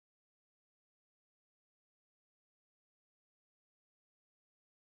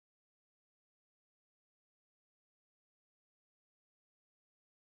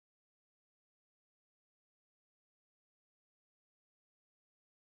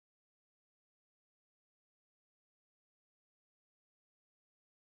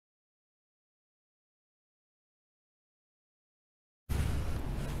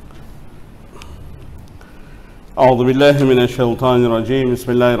أعوذ بالله من الشيطان الرجيم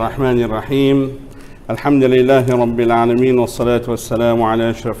بسم الله الرحمن الرحيم الحمد لله رب العالمين والصلاة والسلام على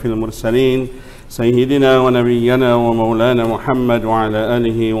أشرف المرسلين سيدنا ونبينا ومولانا محمد وعلى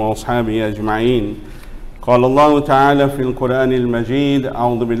آله وأصحابه أجمعين. قال الله تعالى في القرآن المجيد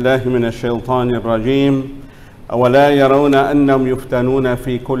أعوذ بالله من الشيطان الرجيم أولا يرون أنهم يفتنون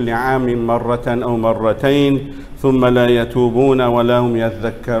في كل عام مرة أو مرتين ثم لا يتوبون ولا هم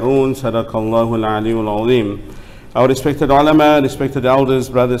يذكرون. صدق الله العلي العظيم. Our respected ulama, respected elders,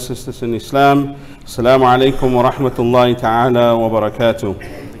 brothers, sisters in Islam, Assalamu alaikum wa rahmatullahi ta'ala wa barakatuh.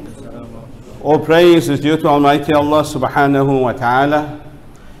 All praise is due to Almighty Allah subhanahu wa ta'ala,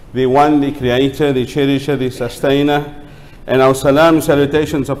 the one, the creator, the cherisher, the sustainer, and our salam,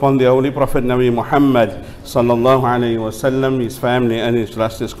 salutations upon the Holy Prophet Nabi Muhammad sallallahu alayhi wa sallam, his family and his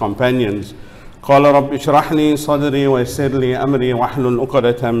illustrious companions. قال رب اشرح لي صدري ويسر لي أمري واحلل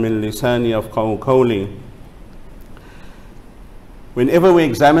عقدة من لساني يفقهوا قولي. Whenever we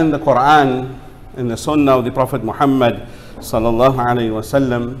examine the Quran and the Sunnah of the Prophet Muhammad sallallahu alayhi wa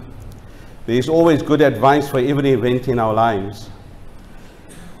sallam, there is always good advice for every event in our lives.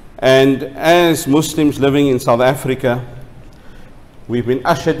 And as Muslims living in South Africa, we've been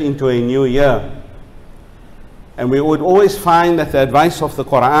ushered into a new year. And we would always find that the advice of the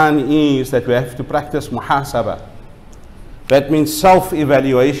Quran is that we have to practice muhasabah. That means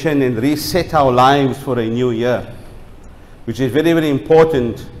self-evaluation and reset our lives for a new year, which is very, very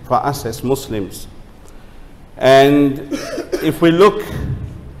important for us as Muslims. And if we look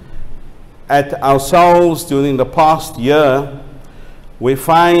at ourselves during the past year, we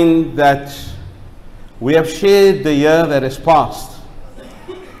find that we have shared the year that has passed.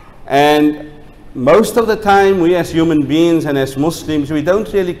 And most of the time, we as human beings and as Muslims, we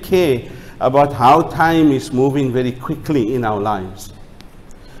don't really care about how time is moving very quickly in our lives.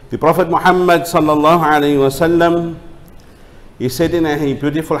 The Prophet Muhammad sallallahu alayhi wa sallam, he said in a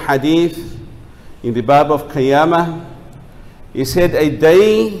beautiful hadith in the Bab of Qiyamah, he said a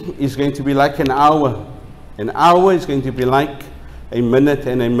day is going to be like an hour is going to be like a minute,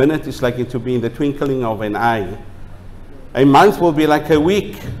 and a minute is like to be in the twinkling of an eye. A month will be like a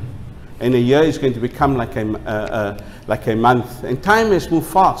week, and a year is going to become like a month. And time has moved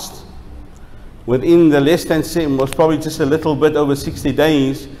fast. Within the less than, most probably just a little bit over 60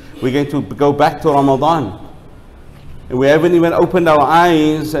 days, we're going to go back to Ramadan. And we haven't even opened our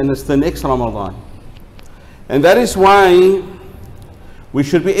eyes, and it's the next Ramadan. And that is why we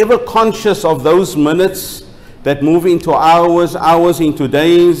should be ever conscious of those minutes that move into hours, hours into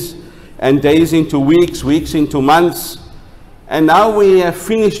days, and days into weeks, weeks into months. And now we have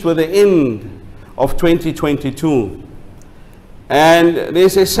finished with the end of 2022. And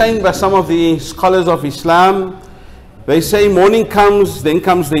there's a saying by some of the scholars of Islam, they say morning comes, then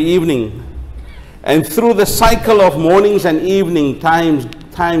comes the evening. And through the cycle of mornings and evening,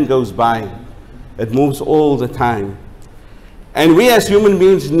 time goes by. It moves all the time. And we as human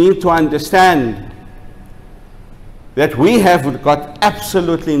beings need to understand that we have got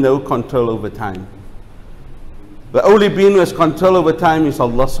absolutely no control over time. The only being who has control over time is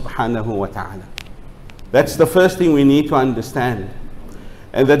Allah subhanahu wa ta'ala. That's the first thing we need to understand.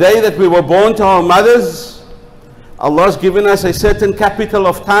 And the day that we were born to our mothers, Allah has given us a certain capital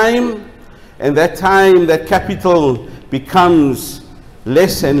of time. And that time, that capital becomes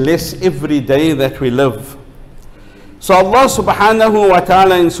less and less every day that we live. So Allah subhanahu wa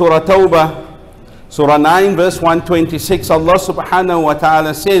ta'ala in Surah Tawbah, Surah 9 verse 126, Allah subhanahu wa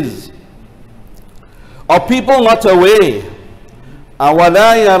ta'ala says, are people not aware?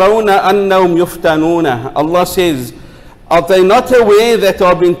 أَوَلَا يَرَوْنَ أَنَّهُمْ يُفْتَنُونَ. Allah says, are they not aware that they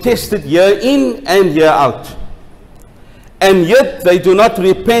are being tested year in and year out? And yet they do not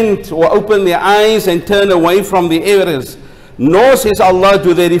repent or open their eyes and turn away from the errors. Nor, says Allah,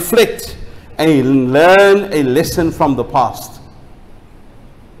 do they reflect and learn a lesson from the past.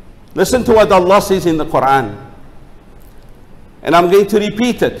 Listen to what Allah says in the Quran. And I'm going to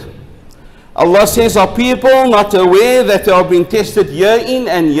repeat it. Allah says, are people not aware that they are being tested year in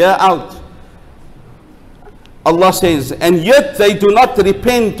and year out? Allah says, and yet they do not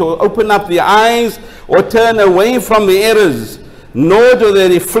repent or open up their eyes or turn away from the errors, nor do they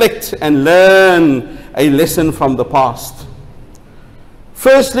reflect and learn a lesson from the past.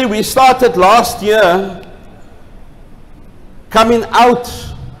 Firstly, we started last year coming out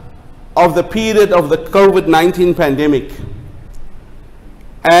of the period of the COVID-19 pandemic.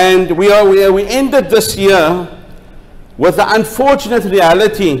 And we ended this year with the unfortunate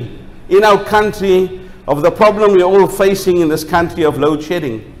reality in our country of the problem we're all facing in this country of load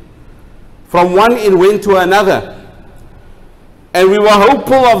shedding. From one it went to another. And we were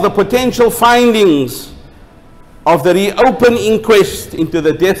hopeful of the potential findings of the reopened inquest into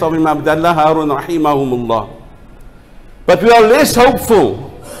the death of Imam Abdullah Harun rahimahumullah. But we are less hopeful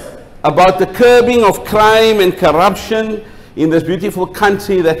about the curbing of crime and corruption in this beautiful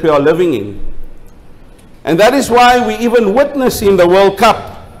country that we are living in. And that is why we even witness in the World Cup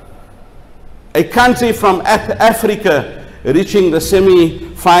a country from Africa reaching the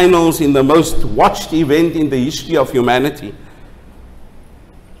semi-finals in the most watched event in the history of humanity.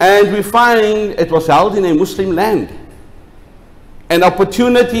 And we find it was held in a Muslim land. An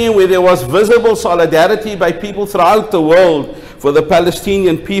opportunity where there was visible solidarity by people throughout the world for the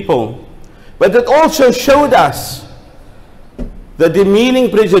Palestinian people. But it also showed us the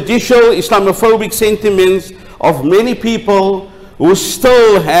demeaning, prejudicial, Islamophobic sentiments of many people who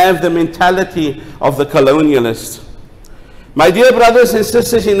still have the mentality of the colonialists. My dear brothers and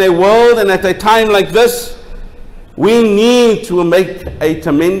sisters, in a world and at a time like this, we need to make a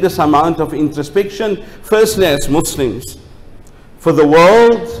tremendous amount of introspection, firstly as Muslims, for the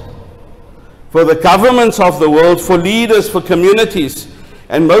world, for the governments of the world, for leaders, for communities,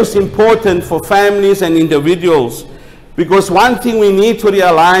 and most important, for families and individuals. Because one thing we need to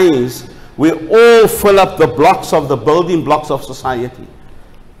realize, we all fill up the blocks of the building blocks of society.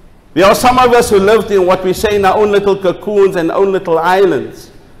 There are some of us who lived in what we say in our own little cocoons and own little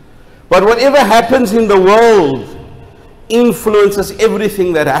islands. But whatever happens in the world influences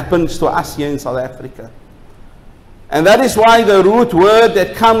everything that happens to us here in South Africa. And that is why the root word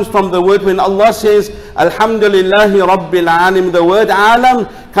that comes from the word, when Allah says, Alhamdulillahi Rabbil Alim, the word alam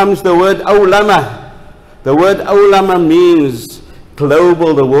comes the word awlama. The word awlama means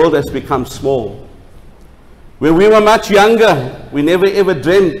global, the world has become small. When we were much younger, we never ever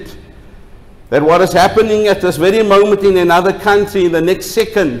dreamt that what is happening at this very moment in another country, in the next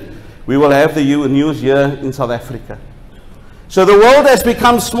second, we will have the news here in South Africa. So the world has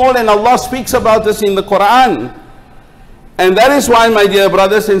become small, and Allah speaks about this in the Quran. And that is why, my dear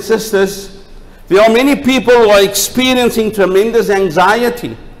brothers and sisters, there are many people who are experiencing tremendous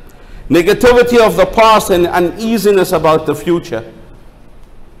anxiety, negativity of the past, and uneasiness about the future.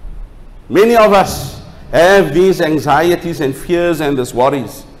 Many of us have these anxieties and fears and these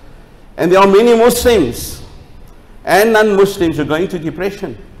worries. And there are many Muslims and non-Muslims who are going to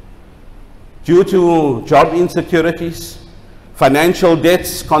depression due to job insecurities, financial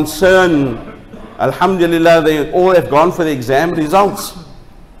debts, concern. Alhamdulillah, they all have gone for the exam results.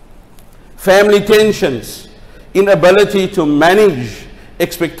 Family tensions, inability to manage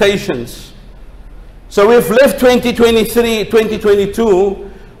expectations. So we've lived 2023, 2022.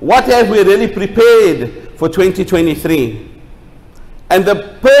 What have we really prepared for 2023? And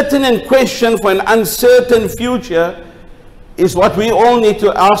the pertinent question for an uncertain future is what we all need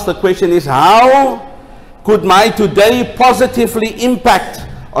to ask. The question is, how could my today positively impact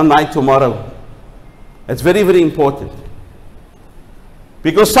on my tomorrow? It's very, very important.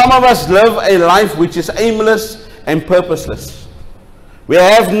 Because some of us live a life which is aimless and purposeless. We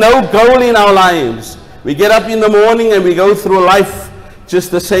have no goal in our lives. We get up in the morning and we go through life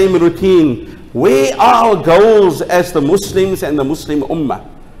just the same routine. Where are our goals as the Muslims and the Muslim Ummah?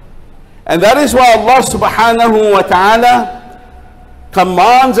 And that is why Allah subhanahu wa ta'ala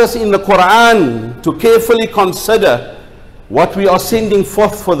commands us in the Quran to carefully consider what we are sending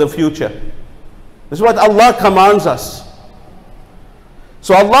forth for the future. This is what Allah commands us.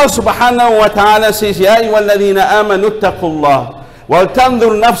 So Allah subhanahu wa ta'ala says, Ya ayyuhalladhina amanu ittaqullah wal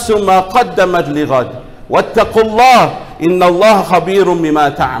tanzur nafsum ma qaddamat lighad wattaqullah inna Allah khabirun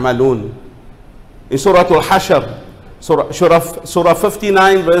bima ta'malun. In Surah Al-Hashr, Surah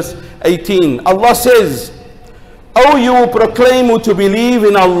 59 verse 18, Allah says, O you who proclaim to believe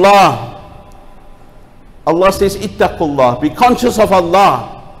in Allah. Allah says, Ittaqullah, be conscious of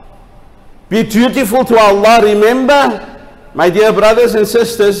Allah. Be dutiful to Allah. Remember, my dear brothers and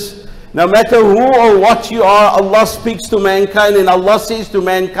sisters, no matter who or what you are, Allah speaks to mankind, and Allah says to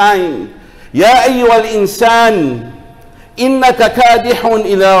mankind, Ya ayyuhal insan, innaka kadihun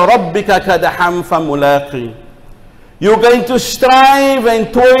ila rabbika kadaham famulaqi. You're going to strive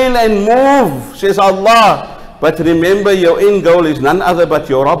and toil and move, says Allah. But remember, your end goal is none other but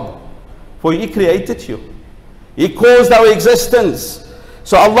your Rabb. For He created you. He caused our existence.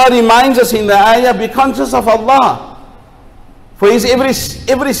 So Allah reminds us in the ayah, be conscious of Allah. For He's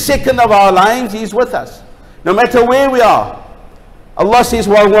every second of our lives, He is with us. No matter where we are. Allah says,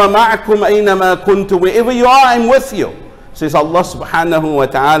 وَهُوَ مَعَكُمْ أَيْنَمَا كُنْتُمْ. Wherever you are, I'm with you, says Allah subhanahu wa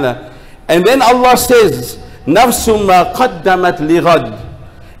ta'ala. And then Allah says, نَفْسٌ مَا قَدَّمَتْ لِغَدْ.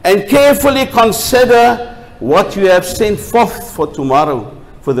 And carefully consider what you have sent forth for tomorrow,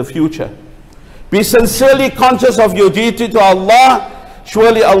 for the future. Be sincerely conscious of your duty to Allah.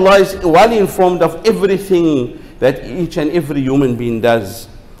 Surely Allah is well informed of everything that each and every human being does.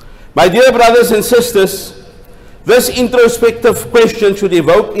 My dear brothers and sisters, this introspective question should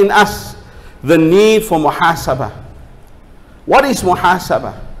evoke in us the need for muhasabah. What is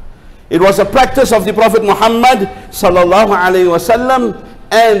muhasabah? It was a practice of the Prophet Muhammad sallallahu alayhi wasallam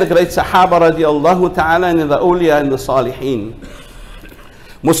and the great Sahaba radiallahu ta'ala and the awliya and the salihin.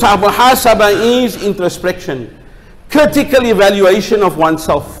 Muhasabah is introspection, critical evaluation of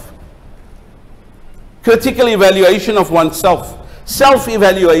oneself. Critical evaluation of oneself.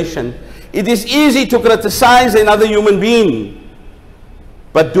 Self-evaluation. It is easy to criticize another human being,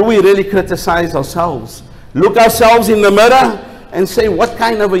 but do we really criticize ourselves? Look ourselves in the mirror and say, what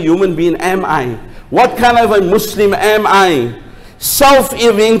kind of a human being am I? What kind of a Muslim am I?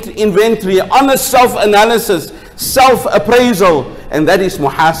 Self-inventory, honest self-analysis, self-appraisal, and that is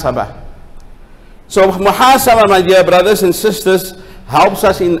muhasabah. So muhasabah, my dear brothers and sisters, helps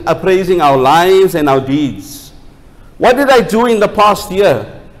us in appraising our lives and our deeds. What did I do in the past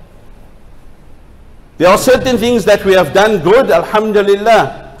year? There are certain things that we have done good,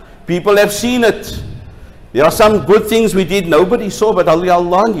 alhamdulillah. People have seen it. There are some good things we did, nobody saw, but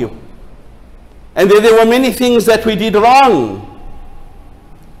Allah knew. And there were many things that we did wrong.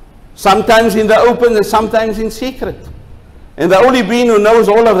 Sometimes in the open and sometimes in secret. And the only being who knows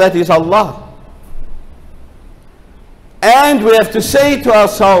all of that is Allah. And we have to say to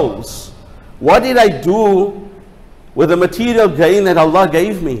ourselves, what did I do with the material gain that Allah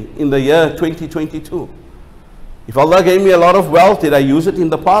gave me in the year 2022? If Allah gave me a lot of wealth, did I use it in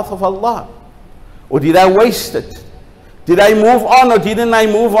the path of Allah? Or did I waste it? Did I move on or didn't I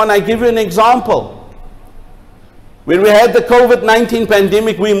move on? I give you an example. When we had the COVID-19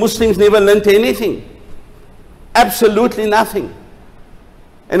 pandemic, we Muslims never learnt anything. Absolutely nothing.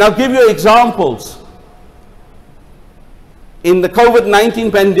 And I'll give you examples. In the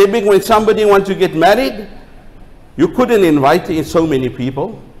COVID-19 pandemic, when somebody wants to get married, you couldn't invite so many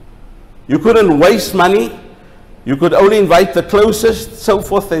people. You couldn't waste money. You could only invite the closest, so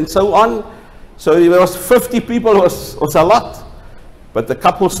forth and so on. So there was 50 people, was a lot. But the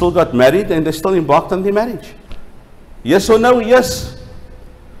couple still got married and they still embarked on their marriage. Yes or no? Yes.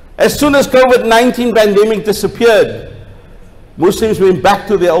 As soon as COVID-19 pandemic disappeared, Muslims went back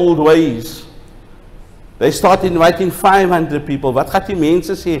to their old ways. They started inviting 500 people. Wat gaat die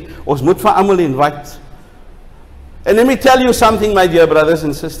mense sê? Ons moet vir almal invite. And let me tell you something, my dear brothers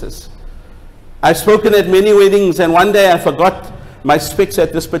and sisters. I've spoken at many weddings, and one day I forgot my specs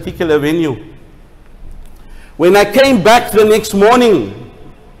at this particular venue. When I came back the next morning,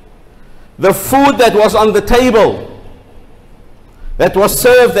 the food that was on the table, that was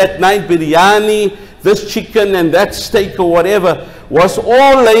served that night, biryani, this chicken and that steak or whatever, was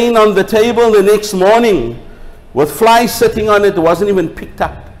all laying on the table the next morning with flies sitting on it. It wasn't even picked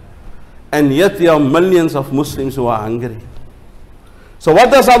up. And yet there are millions of Muslims who are hungry. So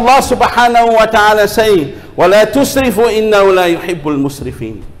what does Allah subhanahu wa ta'ala say? وَلَا تُسْرِفُوا إِنَّهُ لَا يُحِبُّ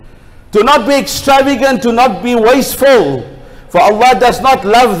الْمُسْرِفِينَ. Do not be extravagant, do not be wasteful, for Allah does not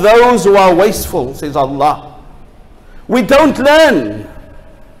love those who are wasteful, says Allah. We don't learn.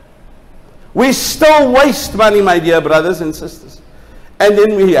 We still waste money, my dear brothers and sisters. And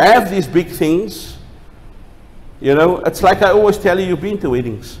then we have these big things. You know, it's like I always tell you, you've been to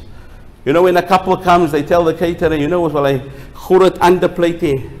weddings. You know, when a couple comes, they tell the caterer, you know, well, I khurut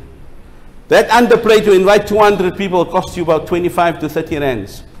underplate. That underplate to invite 200 people costs you about 25 to 30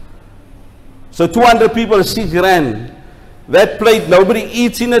 rands. So 200 people is 6 rand. That plate, nobody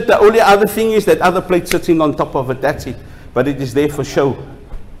eats in it. The only other thing is that other plate sitting on top of it. That's it. But it is there for show.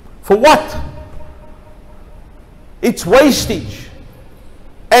 For what? It's wastage.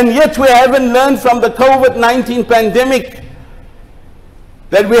 And yet we haven't learned from the COVID-19 pandemic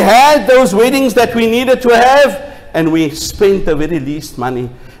that we had those weddings that we needed to have, and we spent the very least money.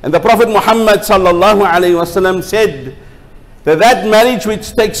 And the Prophet Muhammad sallallahu alayhi wasallam said that that marriage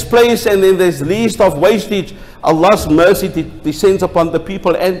which takes place and then there's least of wastage, Allah's mercy descends upon the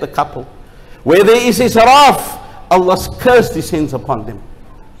people and the couple. Where there is israf, Allah's curse descends upon them.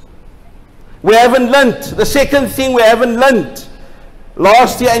 We haven't learnt. The second thing we haven't learnt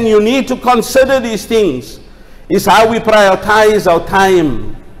last year, and you need to consider these things, is how we prioritize our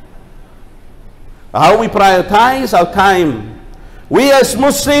time. How we prioritize our time. We as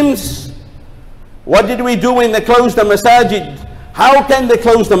Muslims, what did we do when they closed the masajid? How can they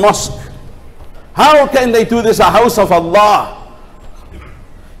close the mosque? How can they do this, a house of Allah?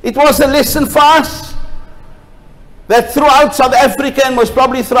 It was a lesson for us that throughout South Africa and most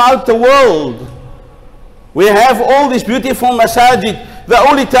probably throughout the world, we have all these beautiful masajid. The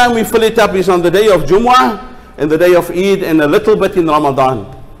only time we fill it up is on the day of Jumu'Ah and the day of Eid and a little bit in Ramadan.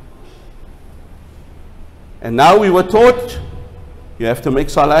 And now we were taught, you have to make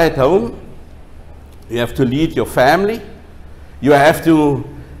salah at home, you have to lead your family, you have to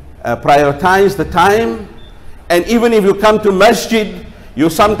prioritize the time, and even if you come to masjid, you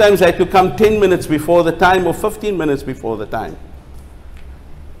sometimes have to come 10 minutes before the time or 15 minutes before the time.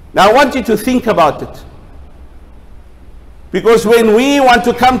 Now I want you to think about it. Because when we want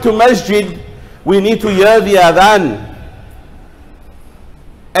to come to masjid, we need to hear the adhan.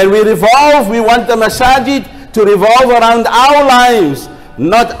 And we want the masajid to revolve around our lives,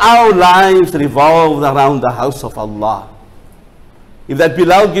 not our lives revolved around the house of Allah. If that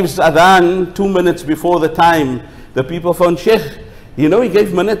Bilal gives adhan 2 minutes before the time, the people phone, Sheikh, you know he gave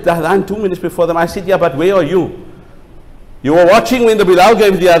adhan 2 minutes before them. I said, yeah, but where are you? You were watching when the Bilal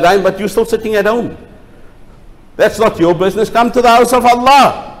gave the adhan, but you're still sitting at home. That's not your business. Come to the house of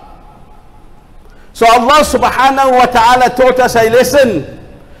Allah. So Allah subhanahu wa ta'ala taught us a lesson,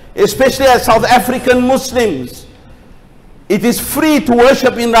 especially as South African Muslims. It is free to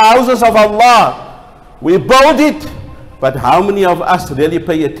worship in the houses of Allah. We build it, but how many of us really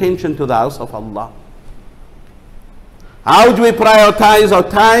pay attention to the house of Allah? How do we prioritize our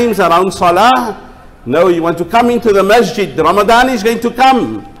times around salah? No, you want to come into the masjid, Ramadan is going to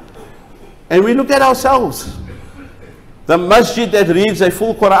come. And we look at ourselves. The masjid that reads a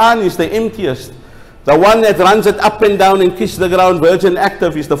full Quran is the emptiest. The one that runs it up and down and kisses the ground, virgin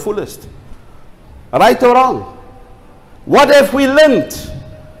active, is the fullest. Right or wrong? What have we learnt?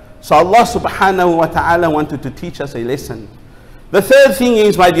 So Allah subhanahu wa ta'ala wanted to teach us a lesson. The third thing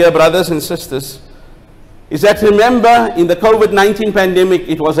is, my dear brothers and sisters, is that remember in the COVID-19 pandemic,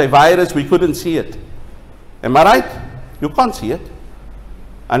 it was a virus, we couldn't see it. Am I right? You can't see it.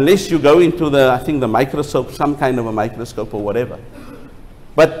 Unless you go into the, I think the microscope, some kind of a microscope or whatever.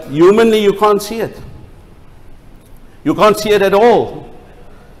 But humanly you can't see it. You can't see it at all.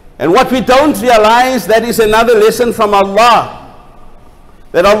 And what we don't realize, that is another lesson from Allah.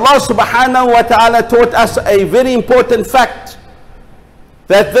 That Allah subhanahu wa ta'ala taught us a very important fact.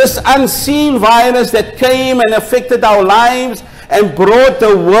 That this unseen virus that came and affected our lives and brought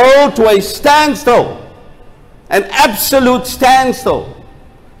the world to a standstill. An absolute standstill.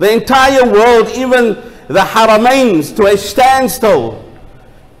 The entire world, even the haramains, to a standstill,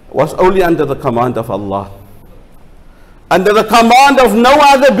 was only under the command of Allah. Under the command of no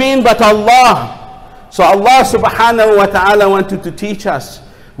other being but Allah. So Allah subhanahu wa ta'ala wanted to teach us.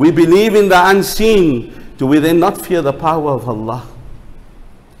 We believe in the unseen. Do we then not fear the power of Allah?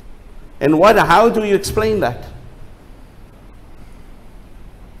 And how do you explain that?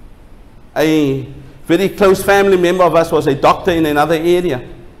 A very close family member of us was a doctor in another area.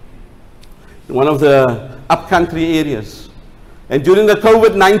 In one of the upcountry areas. And during the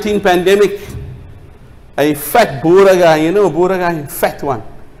COVID-19 pandemic, a fat Boera guy, you know, Boera guy, fat one.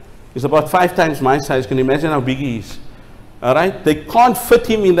 He's about 5 times my size. Can you imagine how big he is? All right? They can't fit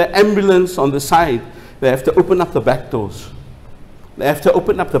him in the ambulance on the side. They have to open up the back doors. They have to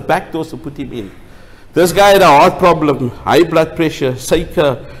open up the back doors to put him in. This guy had a heart problem, high blood pressure,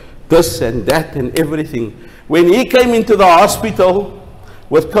 SHEIKH, this and that and everything. When he came into the hospital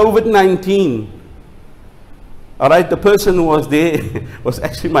with COVID-19, all right, the person who was there was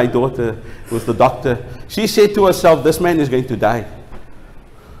actually my daughter, who was the doctor. She said to herself, this man is going to die.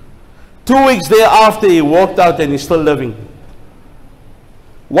 2 weeks thereafter, he walked out and he's still living.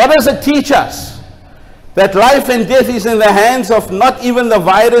 What does it teach us? That life and death is in the hands of not even the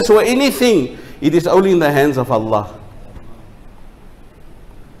virus or anything. It is only in the hands of Allah.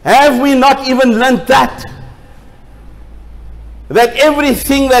 Have we not even learned that? That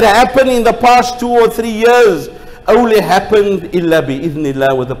everything that happened in the past 2 or 3 years only happened illa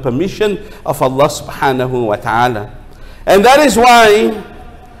bi-idhnillah, with the permission of Allah subhanahu wa ta'ala. And that is why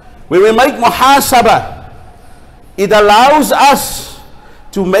when we make muhasabah, it allows us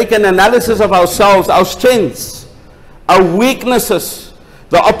to make an analysis of ourselves, our strengths, our weaknesses,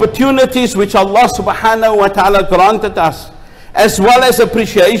 the opportunities which Allah subhanahu wa ta'ala granted us, as well as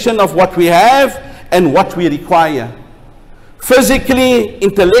appreciation of what we have and what we require. Physically,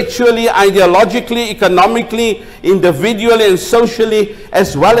 intellectually, ideologically, economically, individually and socially,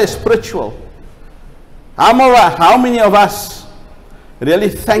 as well as spiritual. How many of us really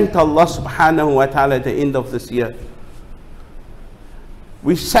thanked Allah subhanahu wa ta'ala at the end of this year?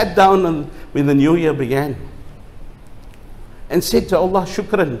 We sat down when the new year began and said to Allah,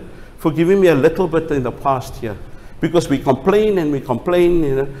 shukran for giving me a little bit in the past year. Because we complain and we complain,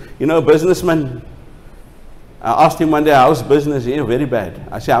 you know, a businessman. I asked him one day, how's business? Very bad.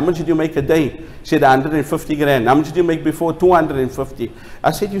 I said, how much did you make a day? He said, 150 grand. How much did you make before? 250. I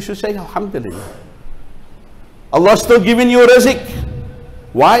said, you should say, alhamdulillah. Allah's still giving you rizq.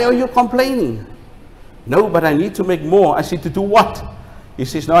 Why are you complaining? No, but I need to make more. I said, to do what? He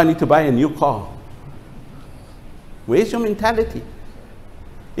says, no, I need to buy a new car. Where's your mentality?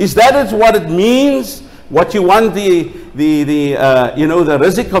 Is that what it means? What you want the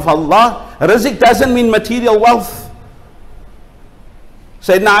rizq of Allah? Rizq doesn't mean material wealth.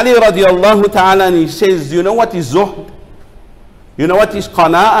 Sayyidina Ali radiallahu ta'ala, and he says, do you know what is zuhd? You know what is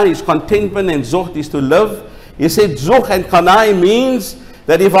qana'ah, is contentment, and zuhd is to live? He said zuhd and qana'ah means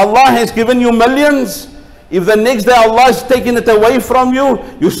that if Allah has given you millions, if the next day Allah is taking it away from you,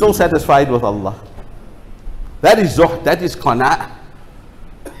 you're still satisfied with Allah. That is zuhd, that is qana'ah.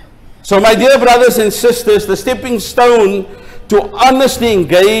 So my dear brothers and sisters, the stepping stone to honestly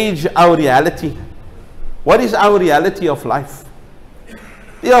engage our reality. What is our reality of life?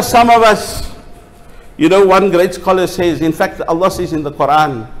 There are some of us, you know, one great scholar says, in fact, Allah says in the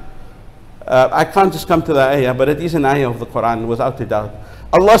Quran, I can't just come to the ayah, but it is an ayah of the Quran, without a doubt.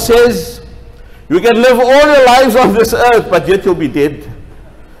 Allah says, you can live all your lives on this earth, but yet you'll be dead.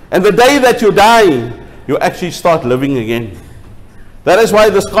 And the day that you die, you actually start living again. That is why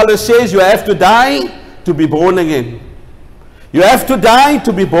the scholar says you have to die to be born again. You have to die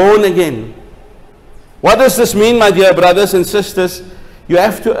to be born again. What does this mean, my dear brothers and sisters? You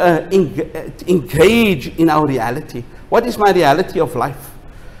have to engage in our reality. What is my reality of life?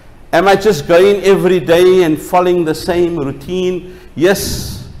 Am I just going every day and following the same routine?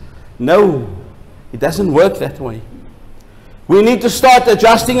 Yes. No. It doesn't work that way. We need to start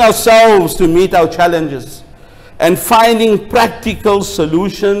adjusting ourselves to meet our challenges and finding practical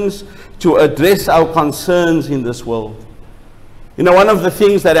solutions to address our concerns in this world. You know, one of the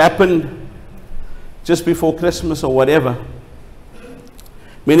things that happened just before Christmas or whatever,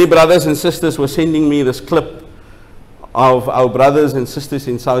 many brothers and sisters were sending me this clip of our brothers and sisters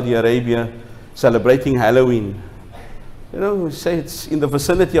in Saudi Arabia celebrating Halloween. You know, we say it's in the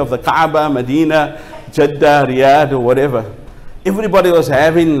vicinity of the Kaaba, Medina, Jeddah, Riyadh, or whatever. Everybody was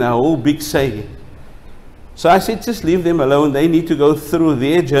having a whole big say. So I said, just leave them alone. They need to go through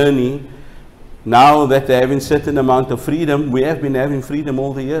their journey. Now that they're having a certain amount of freedom, we have been having freedom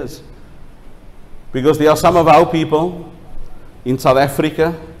all the years. Because there are some of our people in South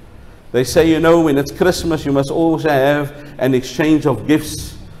Africa, they say, you know, when it's Christmas, you must also have an exchange of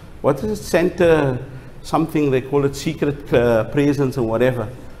gifts. What is it? Santa something, they call it secret presents or whatever.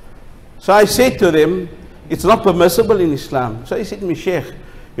 So I said to them, it's not permissible in Islam. So he said to me, Sheikh,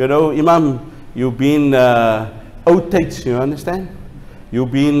 you know, Imam, you've been outdated, you understand?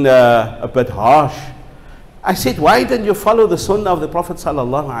 You've been a bit harsh. I said, why didn't you follow the sunnah of the Prophet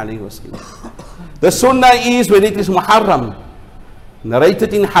sallallahu alaihi wasallam? The sunnah is when it is muharram.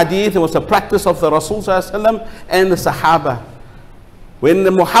 Narrated in hadith, it was a practice of the Rasul sallallahu alaihi wasallam and the Sahaba. When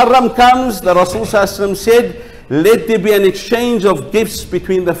the Muharram comes, the Rasul sallallahu alaihi wasallam said, let there be an exchange of gifts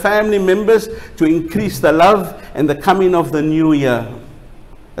between the family members to increase the love and the coming of the new year.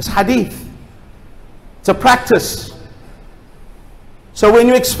 It's hadith. It's a practice. So when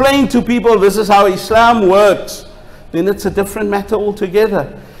you explain to people this is how Islam works, then it's a different matter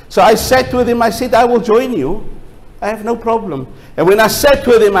altogether. So I sat with him, I said, I will join you. I have no problem. And when I sat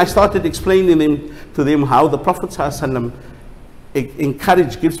with him, I started explaining to them how the Prophet ﷺ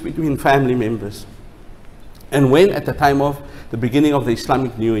encouraged gifts between family members. And when at the time of the beginning of the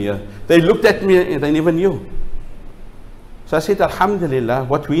Islamic New Year, they looked at me and they never knew. So I said, Alhamdulillah,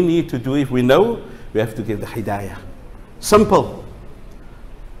 what we need to do, if we know, we have to give the hidayah. Simple.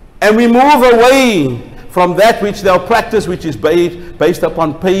 And we move away from that which they'll practice, which is based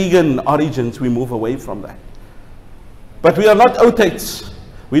upon pagan origins. We move away from that. But we are not otates.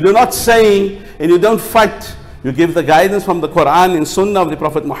 We do not say, and you don't fight. You give the guidance from the Quran and Sunnah of the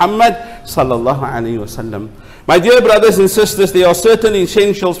Prophet Muhammad sallallahu alaihi wasallam. My dear brothers and sisters, there are certain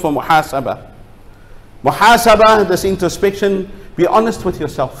essentials for muhasabah. Muhasabah, this introspection, be honest with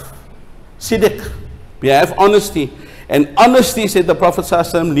yourself. Siddiq, have honesty. And honesty, said the Prophet sallallahu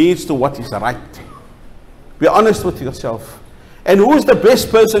alaihi wasallam, leads to what is right. Be honest with yourself. And who is the best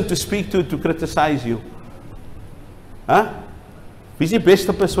person to speak to criticize you? Wie is die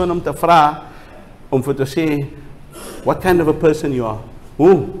beste persoon om te vra, om vir te sê, what kind of a person you are?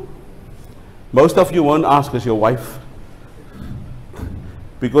 Who? Most of you won't ask us your wife.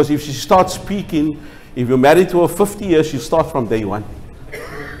 Because if she starts speaking, if you're married to her 50 years, she'll start from day one.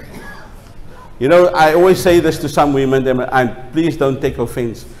 You know, I always say this to some women, and please don't take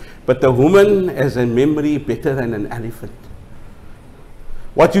offense, but the woman has a memory better than an elephant.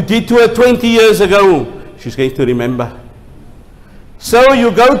 What you did to her 20 years ago, she's going to remember. So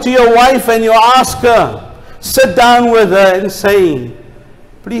you go to your wife and you ask her, sit down with her and say,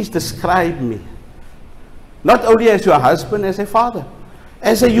 please describe me. Not only as your husband, as a father,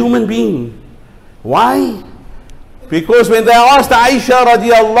 as a human being. Why? Because when they asked Aisha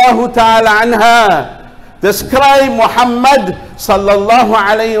radiallahu ta'ala anha, describe Muhammad sallallahu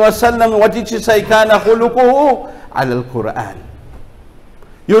alayhi wa sallam, what did she say? Kana khuluquhu ala al-Quran.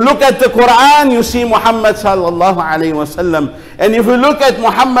 You look at the Quran, you see Muhammad sallallahu alayhi wa sallam. And if you look at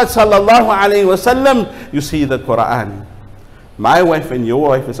Muhammad sallallahu alayhi wa sallam, you see the Quran. My wife and your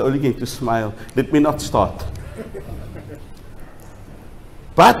wife is only going to smile. Let me not start.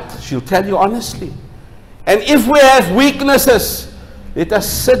 But she'll tell you honestly. And if we have weaknesses, let us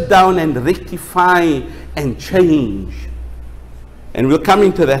sit down and rectify and change. And we'll come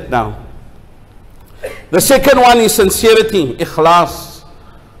into that now. The second one is sincerity, ikhlas.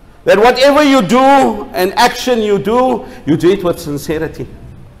 That whatever you do, an action you do it with sincerity.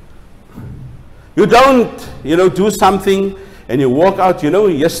 You don't, do something and you walk out.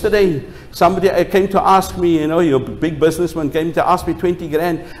 Yesterday, somebody came to ask me, your big businessman came to ask me 20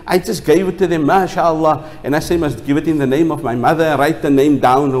 grand. I just gave it to them, mashallah. And I say, must give it in the name of my mother, write the name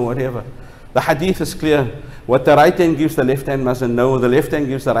down or whatever. The hadith is clear. What the right hand gives, the left hand mustn't know. The left hand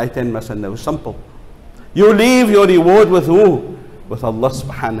gives, the right hand mustn't know. Simple. You leave your reward with who? With Allah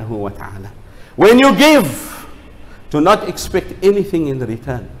subhanahu wa ta'ala. When you give, do not expect anything in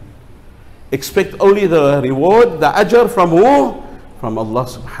return. Expect only the reward, the ajr from who? From Allah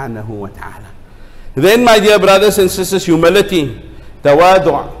subhanahu wa ta'ala. Then, my dear brothers and sisters, humility,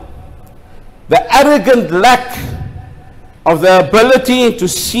 tawadu', the arrogant lack of the ability to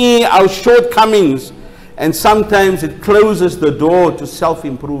see our shortcomings, and sometimes it closes the door to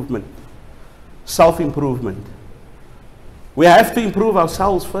self-improvement. Self-improvement. We have to improve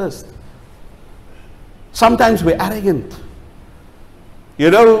ourselves first. Sometimes we're arrogant.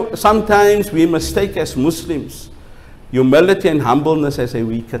 Sometimes we mistake as Muslims humility and humbleness as a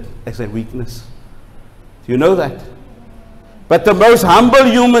weakness. Do you know that? But the most humble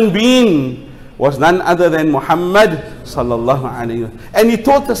human being was none other than Muhammad sallallahu alayhi wa sallam. And he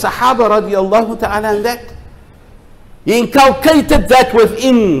taught the Sahaba radiallahu ta'ala on that. He inculcated that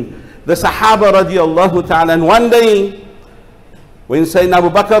within the Sahaba radiallahu ta'ala. And one day, when Sayyidina Abu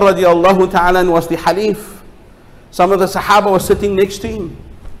Bakr radiallahu ta'ala was the Khalif, some of the Sahaba were sitting next to him.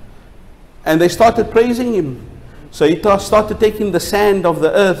 And they started praising him. So he started taking the sand of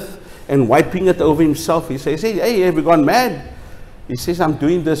the earth and wiping it over himself. He says, hey, have you gone mad? He says, I'm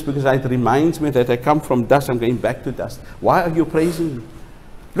doing this because it reminds me that I come from dust, I'm going back to dust. Why are you praising me?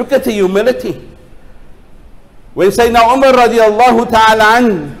 Look at the humility. When Sayyidina Umar radiallahu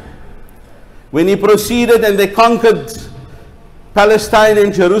ta'ala when he proceeded and they conquered Palestine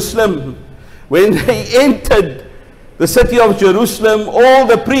and Jerusalem, when they entered the city of Jerusalem, all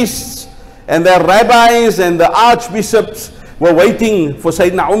the priests and the rabbis and the archbishops were waiting for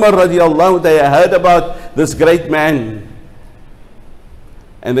Sayyidina Umar radiallahu. They heard about this great man.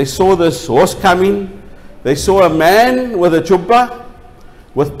 And they saw this horse coming. They saw a man with a jubbah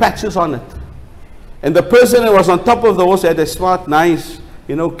with patches on it. And the person who was on top of the horse had a smart, nice,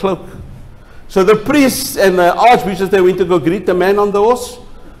 cloak. So the priests and the archbishops, they went to go greet the man on the horse,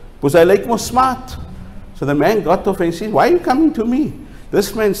 because they like more smart. So the man got off and said, why are you coming to me?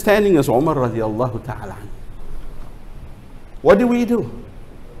 This man standing is Umar radiallahu ta'ala. What do we do?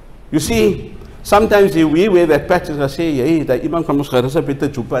 You see, sometimes we wear that patches and say, hey, the imam kan mos gerus 'n bietjie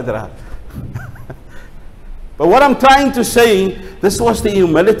jupa dra. But what I'm trying to say, this was the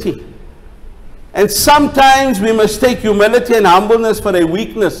humility. And sometimes we mistake humility and humbleness for a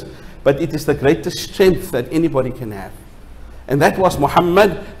weakness, but it is the greatest strength that anybody can have. And that was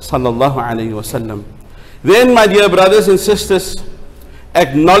Muhammad sallallahu alayhi wa sallam. Then, my dear brothers and sisters,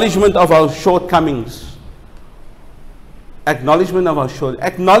 acknowledgement of our shortcomings. Acknowledgement of our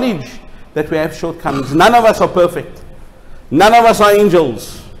shortcomings. Acknowledge that we have shortcomings. None of us are perfect. None of us are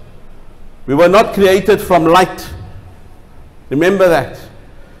angels. We were not created from light. Remember that.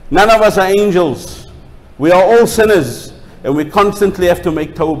 None of us are angels. We are all sinners, and we constantly have to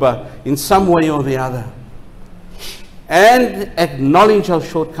make tawbah in some way or the other. And acknowledge our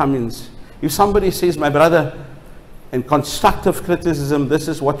shortcomings. If somebody says, my brother, and constructive criticism, this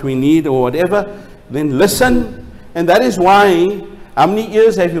is what we need or whatever, then listen. And that is why, how many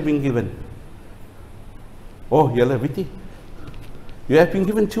years have you been given? Oh, Yalaviti. You have been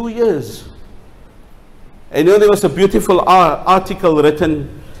given 2 years. And there was a beautiful article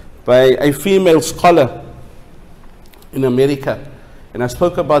written by a female scholar in America. And I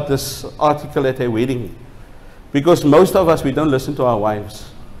spoke about this article at a wedding. Because most of us, we don't listen to our wives.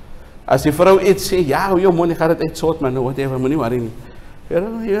 As die vrou iets sê, ja, jou man, gaan dit uitsort man, whatever, moenie worry nie.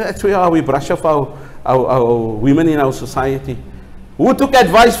 That's how we brush off our women in our society. Who took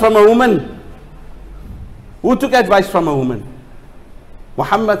advice from a woman? Who took advice from a woman?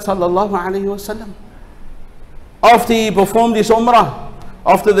 Muhammad sallallahu alayhi wasallam. After he performed his umrah,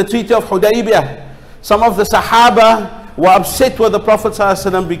 after the Treaty of Hudaybiyah, some of the Sahaba were upset with the Prophet sallallahu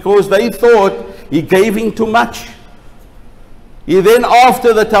alayhi wasallam because they thought he gave in too much. He then,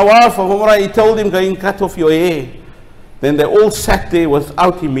 after the tawaf of umrah, he told him, go and cut off your hair. Then they all sat there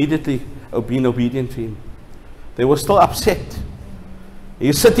without immediately being obedient to him. They were still upset. He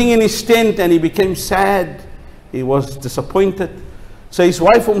was sitting in his tent and he became sad. He was disappointed. So his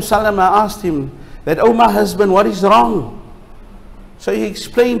wife Salama asked him that, oh my husband, what is wrong? So he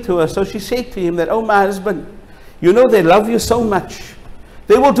explained to her. So she said to him that, oh my husband, you know they love you so much.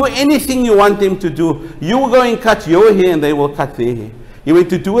 They will do anything you want them to do. You will go and cut your hair and they will cut their hair. He went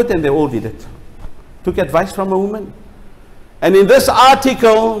to do it and they all did it. Took advice from a woman. And in this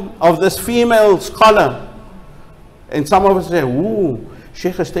article of this female scholar, and some of us say, ooh,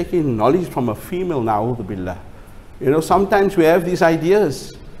 Sheikh is taking knowledge from a female, na'udhu billah. You know, sometimes we have these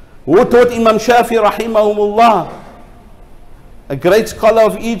ideas. Who taught Imam Shafi rahimahumullah? A great scholar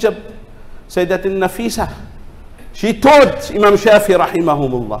of Egypt, said that in Nafisa. She taught Imam Shafi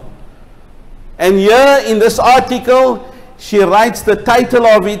rahimahumullah. And here in this article, she writes the title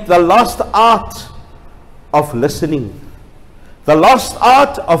of it, The Lost Art of Listening. The lost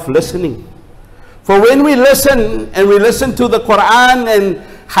art of listening. For when we listen, and we listen to the Quran and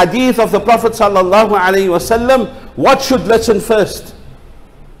Hadith of the Prophet sallallahu alaihi wasallam, what should listen first?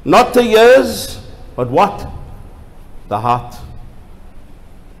 Not the ears, but what? The heart.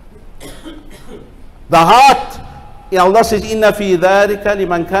 The heart. Allah says, "Inna fi dhalika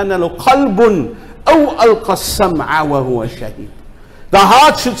liman kana lahu qalbun aw alqa as-sam'a wa huwa shahid." The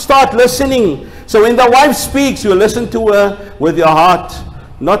heart should start listening. So when the wife speaks, you listen to her with your heart,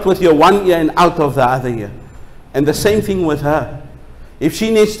 not with your one ear and out of the other ear. And the same thing with her. If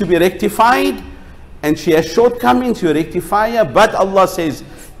she needs to be rectified and she has shortcomings, you rectify her. But Allah says,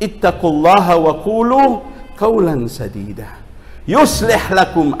 ittaqullaha wa qulu qawlan sadida yuslih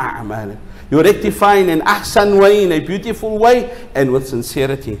lakum a'malakum. You rectify in an ahsan way, in a beautiful way, and with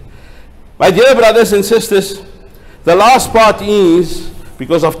sincerity. My dear brothers and sisters, the last part is,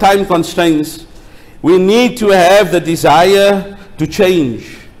 because of time constraints, we need to have the desire to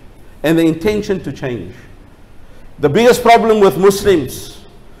change and the intention to change. The biggest problem with Muslims,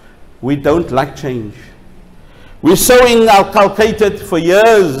 we don't like change. We're so inculcated for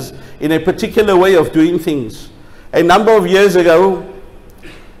years in a particular way of doing things. A number of years ago,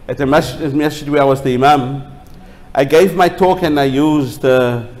 at the masjid where I was the imam, I gave my talk and I used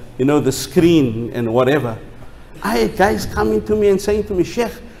the screen and whatever. I had guys coming to me and saying to me,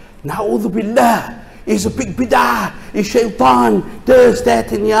 Sheikh, na'udhu billah, it's a big bid'ah, it's shaitan, this,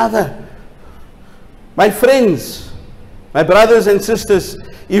 that and the other. My friends, my brothers and sisters,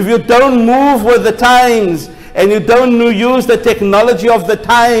 if you don't move with the times and you don't use the technology of the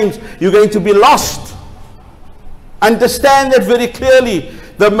times, you're going to be lost. Understand that very clearly.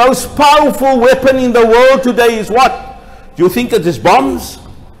 The most powerful weapon in the world today is what? Do you think it is bombs?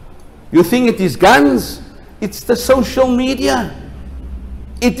 You think it is guns? It's the social media.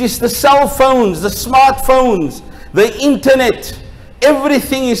 It is the cell phones, the smartphones, the internet.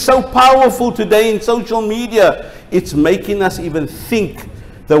 Everything is so powerful today in social media. It's making us even think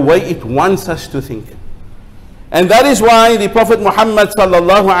the way it wants us to think. And that is why the Prophet Muhammad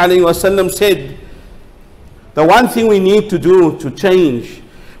sallallahu alaihi wasallam said, the one thing we need to do to change,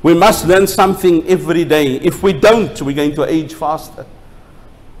 we must learn something every day. If we don't, we're going to age faster.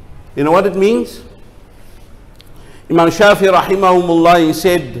 You know what it means? Imam Shafi rahimahumullah, he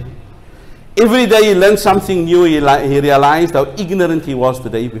said, every day he learned something new, he realized how ignorant he was the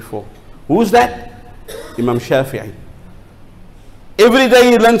day before. Who's that? Imam Shafi'i. Every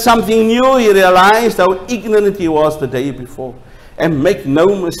day he learned something new, he realized how ignorant he was the day before. And make no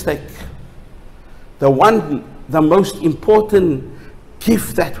mistake, the most important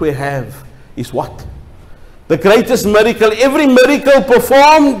gift that we have is what? The greatest miracle. Every miracle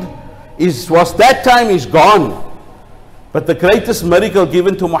performed was that time is gone. But the greatest miracle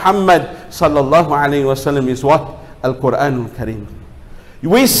given to Muhammad sallallahu alaihi wasallam is what? Al-Quranul Kareem.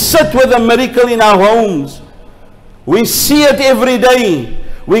 We sit with a miracle in our homes. We see it every day.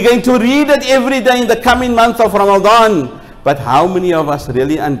 We're going to read it every day in the coming month of Ramadan. But how many of us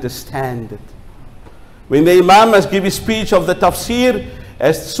really understand it? When the Imam must give his speech of the tafsir,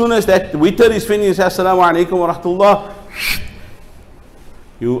 as soon as that witr is finished, Assalamu alaikum wa rahmatullah,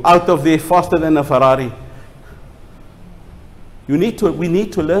 you out of there faster than a Ferrari. We need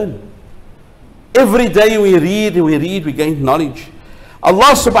to learn. Every day we read, we gain knowledge.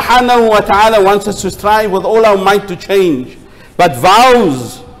 Allah subhanahu wa ta'ala wants us to strive with all our might to change, but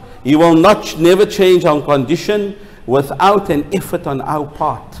vows, He will never change our condition without an effort on our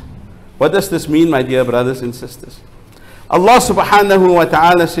part. What does this mean, my dear brothers and sisters? Allah subhanahu wa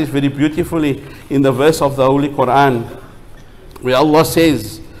ta'ala says very beautifully in the verse of the Holy Quran, where Allah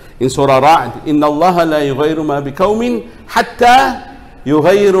says in Surah Ra'd, إِنَّ اللَّهَ لَا يُغَيْرُ مَا بِقَوْمٍ حَتَّى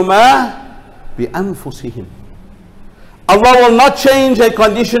يُغَيْرُ مَا بِأَنفُسِهِمْ. Allah will not change a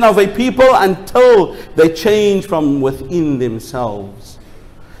condition of a people until they change from within themselves.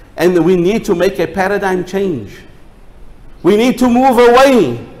 And we need to make a paradigm change. We need to move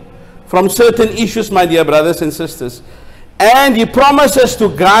away from certain issues, my dear brothers and sisters. And He promises to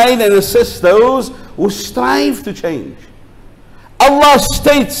guide and assist those who strive to change. Allah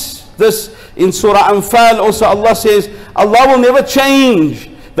states this in Surah Anfal. Also Allah says, Allah will never change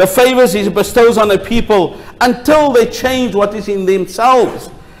the favors He bestows on a people until they change what is in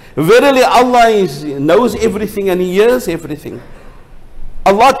themselves. Verily Allah knows everything and He hears everything.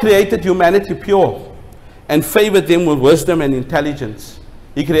 Allah created humanity pure and favored them with wisdom and intelligence.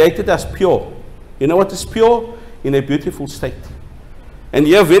 He created us pure. You know what is pure? In a beautiful state. And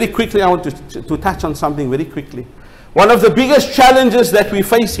here very quickly I want to touch on something very quickly. One of the biggest challenges that we're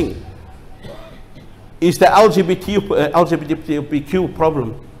facing is the LGBTQ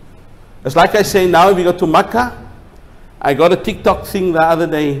problem. It's like I say now, if you go to Makkah, I got a TikTok thing the other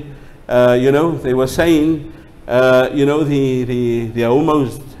day, you know, they were saying, you know, the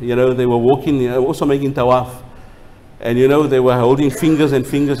homos, you know, they were walking, also making tawaf. And you know, they were holding fingers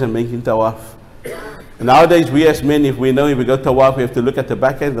and making tawaf. Nowadays, we as men, if we know if we go tawaf, we have to look at the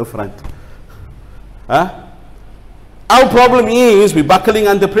back and the front. Huh? Our problem is we're buckling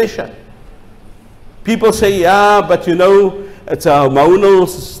under pressure. People say, yeah, but you know, it's a hormonal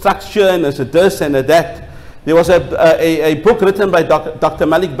structure and there's a this and a that. There was a book written by Dr.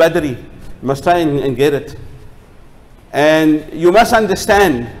 Malik Badri. You must try and get it. And you must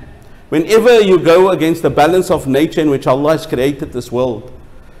understand, whenever you go against the balance of nature in which Allah has created this world,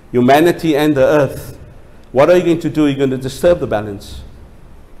 humanity and the earth, what are you going to do? You're going to disturb the balance.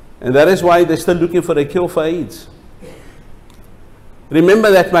 And that is why they're still looking for a cure for AIDS.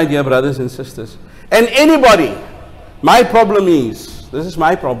 Remember that, my dear brothers and sisters. And anybody, my problem is, this is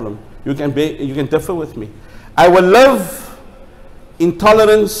my problem, you can differ with me. I will live in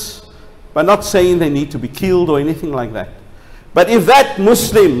tolerance, but not saying they need to be killed or anything like that. But if that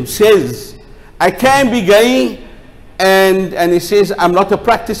Muslim says, I can be gay, and he says, I'm not a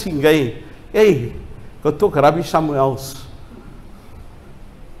practicing gay, hey, go talk rubbish somewhere else.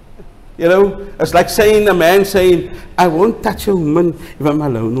 You know, it's like saying a man saying, I won't touch a woman if I'm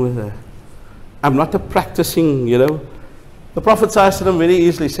alone with her. I'm not a practicing, you know. The Prophet ﷺ very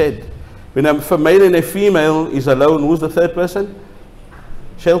easily said, when a male and a female is alone, who's the third person?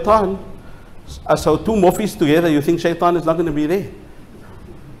 Shaitan. So two morphies together, you think Shaitan is not going to be there?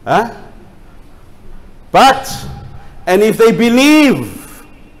 Huh? But, and if they believe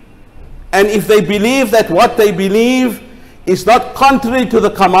that what they believe is not contrary to the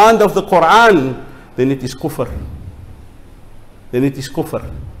command of the Quran, then it is kufr. Then it is kufr.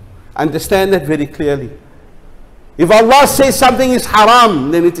 Understand that very clearly. If Allah says something is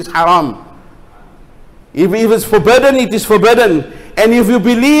haram, then it is haram. If it's forbidden, it is forbidden. And if you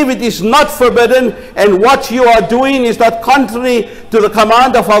believe it is not forbidden and what you are doing is not contrary to the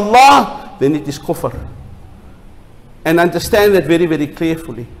command of Allah, then it is kufr. And understand that very, very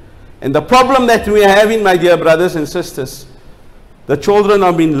carefully. And the problem that we are having, my dear brothers and sisters, the children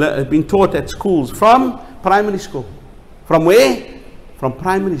are being taught at schools from primary school. From where? From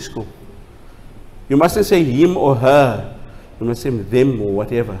primary school. You mustn't say him or her. You must say them or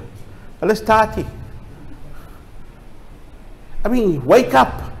whatever. Well, let's start it. I mean, wake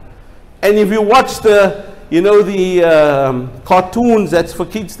up. And if you watch the, you know, the cartoons that's for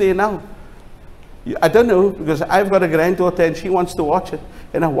kids there now. I don't know, because I've got a granddaughter and she wants to watch it.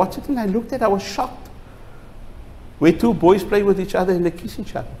 And I watched it and I looked at it, I was shocked. Where two boys play with each other and they kiss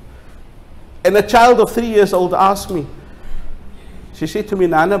each other. And a child of 3 years old asked me, she said to me,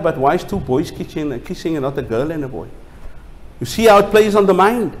 Nana, but why is two boys kissing and not a girl and a boy? You see how it plays on the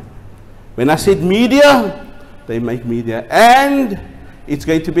mind. When I said media, they make media. And it's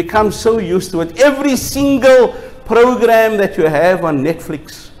going to become so used to it. Every single program that you have on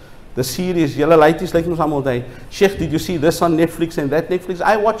Netflix, the series, Julle Laities like ons almal day. Sheikh, did you see this on Netflix and that Netflix?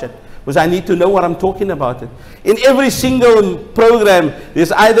 I watch it, because I need to know what I'm talking about it. In every single program,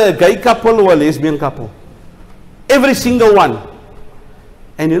 there's either a gay couple or a lesbian couple. Every single one.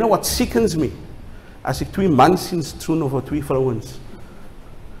 And you know what sickens me? As ek 2 mans sien troon of 2 vrouens.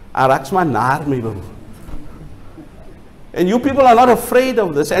 Araks maar naar my bro. And you people are not afraid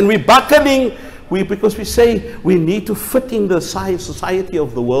of this. And we're buckling because we say we need to fit in the society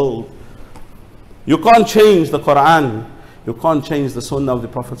of the world. You can't change the Quran. You can't change the Sunnah of the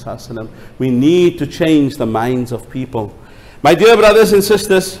Prophet ﷺ. We need to change the minds of people. My dear brothers and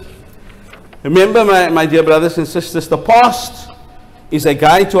sisters, remember, my dear brothers and sisters, the past is a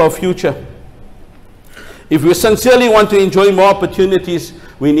guide to our future. If we sincerely want to enjoy more opportunities,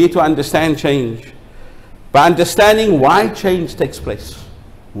 we need to understand change. By understanding why change takes place.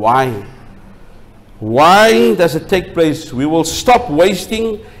 Why? Why does it take place? We will stop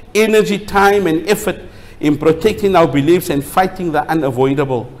wasting energy, time and effort in protecting our beliefs and fighting the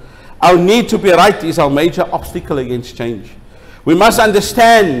unavoidable. Our need to be right is our major obstacle against change. We must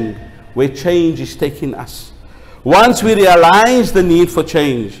understand where change is taking us. Once we realize the need for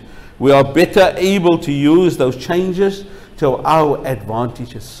change, we are better able to use those changes to our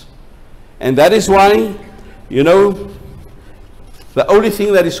advantages. And that is why, you know, the only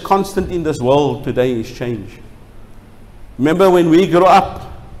thing that is constant in this world today is change. Remember when we grew up,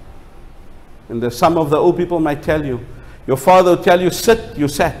 and some of the old people might tell you, your father will tell you, sit, you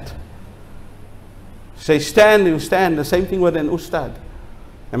sat. Say, stand, you stand. The same thing with an ustad.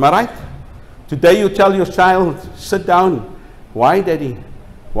 Am I right? Today you tell your child, sit down. Why, daddy?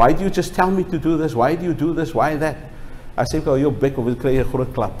 Why do you just tell me to do this? Why do you do this? Why that? I say, oh, you're big, we'll create a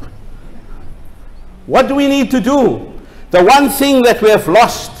groot klap. What do we need to do? The one thing that we have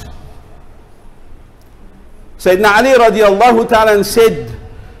lost. Sayyidina Ali radiallahu ta'ala said,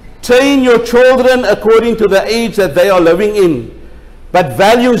 train your children according to the age that they are living in. But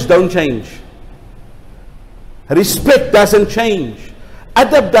values don't change. Respect doesn't change.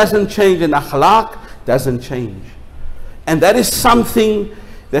 Adab doesn't change, and akhlaq doesn't change. And that is something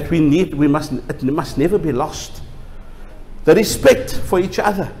that we need, it must never be lost. The respect for each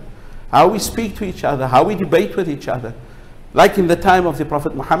other. How we speak to each other, how we debate with each other. Like in the time of the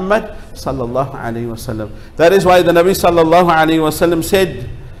Prophet Muhammad sallallahu alaihi wasallam. That is why the Nabi sallallahu alaihi wasallam said,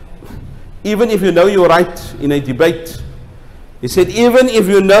 even if you know you're right in a debate, he said, even if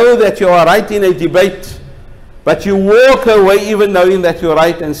you know that you are right in a debate, but you walk away even knowing that you're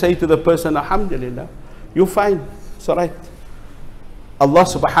right and say to the person, Alhamdulillah, you're fine, it's all right. Allah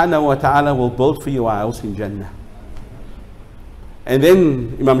subhanahu wa ta'ala will build for you a house in Jannah. And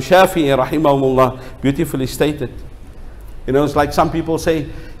then Imam Shafi'i rahimahullah beautifully stated, you know, it's like some people say,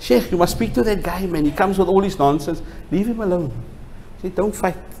 Sheikh, you must speak to that guy, man, he comes with all his nonsense. Leave him alone. Say, don't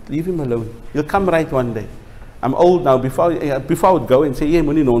fight, leave him alone. He'll come right one day. I'm old now, before I would go and say, yeah,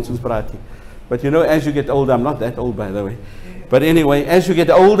 money nonsense parati. But you know, as you get older, I'm not that old by the way. But anyway, as you get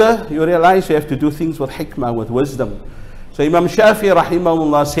older, you realize you have to do things with hikmah, with wisdom. So Imam Shafi'i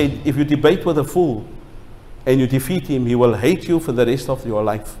rahimahullah said, if you debate with a fool and you defeat him, he will hate you for the rest of your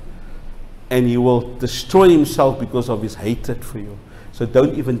life. And he will destroy himself because of his hatred for you. So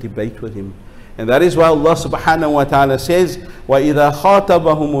don't even debate with him. And that is why Allah subhanahu wa ta'ala says, وَإِذَا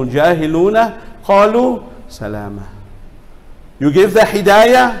خَاطَبَهُمُ الْجَاهِلُونَ قَالُوا سَلَامًا. You give the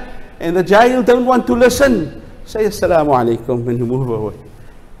hidayah, and the jahil don't want to listen. Say assalamu alaikum when you move away.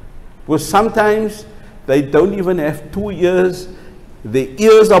 Because sometimes they don't even have 2 ears. Their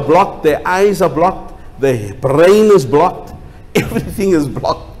ears are blocked, their eyes are blocked, their brain is blocked, everything is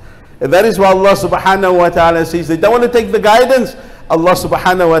blocked. And that is why Allah subhanahu wa ta'ala says, they don't want to take the guidance. Allah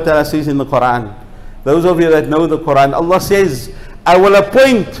subhanahu wa ta'ala says in the Quran, those of you that know the Quran, Allah says, I will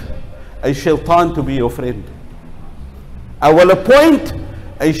appoint a shaitan to be your friend. I will appoint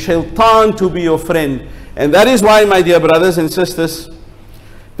a shaitan to be your friend. And that is why, my dear brothers and sisters,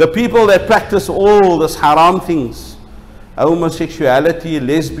 the people that practice all these haram things, homosexuality,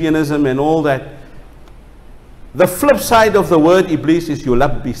 lesbianism and all that, the flip side of the word Iblis is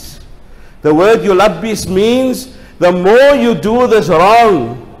yulabbis. The word yulabbis means the more you do this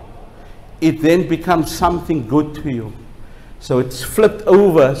wrong, it then becomes something good to you. So it's flipped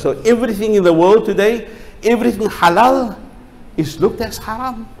over. So everything in the world today, everything halal is looked as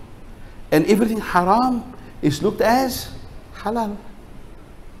haram. And everything haram is looked as halal.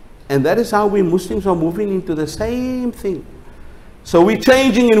 And that is how we Muslims are moving into the same thing. So we're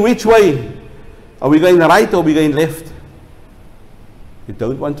changing in which way? Are we going right or are we going left? You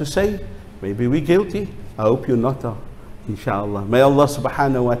don't want to say, maybe we're guilty. I hope you're not, inshallah. May Allah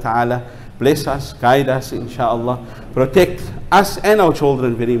subhanahu wa ta'ala bless us, guide us, inshallah. Protect us and our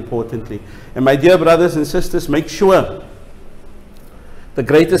children, very importantly. And my dear brothers and sisters, make sure the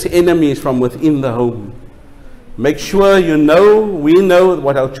greatest enemy is from within the home. Make sure we know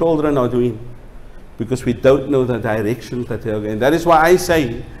what our children are doing, because we don't know the direction that they are going. That is why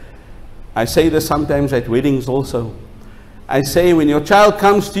I say this sometimes at weddings also. I say, when your child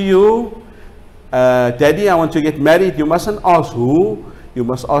comes to you, Daddy, I want to get married, you mustn't ask who, you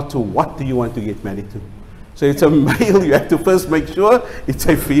must ask to what do you want to get married to. So it's a male, you have to first make sure it's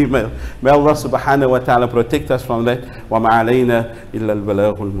a female. May Allah subhanahu wa ta'ala protect us from that. وَمَا عَلَيْنَا إِلَّا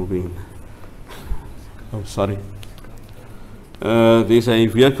الْبَلَاغُ الْمُبِينَ. Oh, sorry. There's a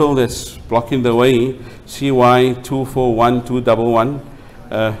vehicle that's blocking the way. CY 241211.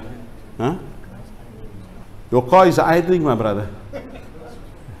 Huh? Your car is idling, my brother.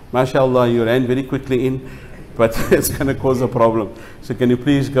 MashaAllah, you ran very quickly in, but it's going to cause a problem. So can you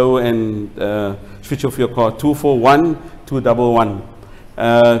please go and switch off your car? 241211.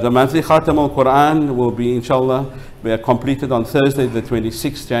 The monthly Khatam al-Quran will be, inshallah, completed on Thursday, the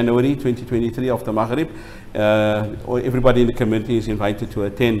 26th January 2023 after Maghrib. Everybody in the community is invited to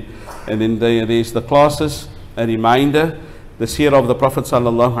attend. And then there's the classes, a reminder, the seerah of the Prophet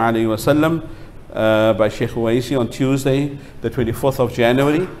sallallahu alaihi wasallam by Sheikh Uwaisi on Tuesday, the 24th of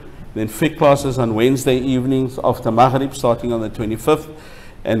January. Then fiqh classes on Wednesday evenings after Maghrib, starting on the 25th.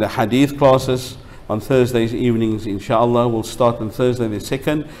 And the hadith classes on Thursdays evenings, inshallah, will start on Thursday the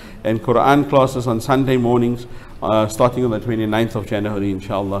 2nd. And Quran classes on Sunday mornings, starting on the 29th of January,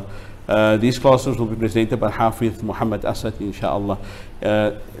 inshallah. These classes will be presented by Hafiz Muhammad Asad, inshallah.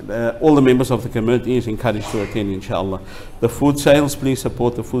 All the members of the community is encouraged to attend, inshallah. The food sales, please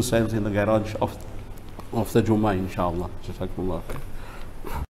support the food sales in the garage of the Jumu'Ah, inshallah. Jazakumullah khair.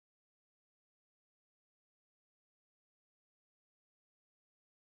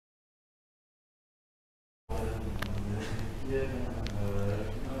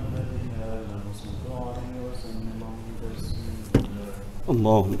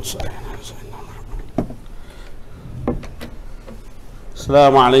 اللهم صل على سيدنا محمد.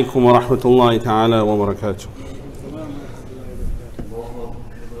 السلام عليكم ورحمة الله تعالى وبركاته.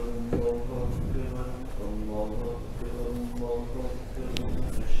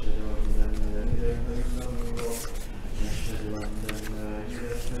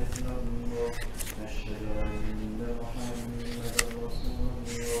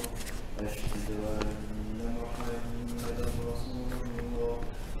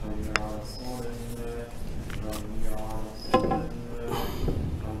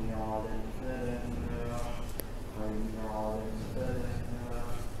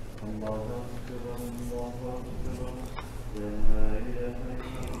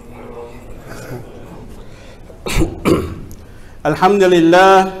 الحمد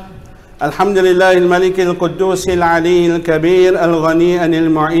لله الملك القدوس العلي الكبير الغني عن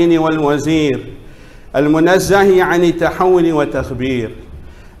المعين والوزير المنزه عن التحول والتخبير.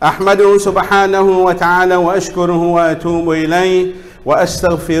 أحمده سبحانه وتعالى وأشكره وأتوب إليه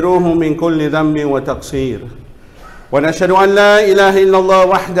وأستغفره من كل ذنب وتقصير. ونشهد أن لا إله إلا الله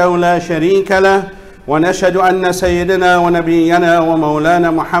وحده لا شريك له، ونشهد أن سيدنا ونبينا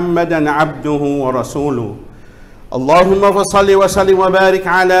ومولانا محمدا عبده ورسوله. اللهم فصل وسلم وبارك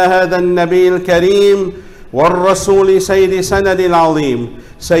على هذا النبي الكريم والرسول سيد سند العظيم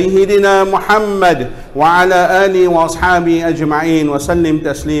سيدنا محمد وعلى آله وأصحابه أجمعين وسلم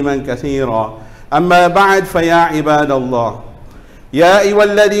تسليما كثيرا. أما بعد، فيا عباد الله، يا أيها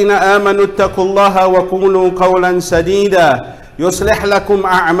الذين آمنوا اتقوا الله وقولوا قولا سديدا يصلح لكم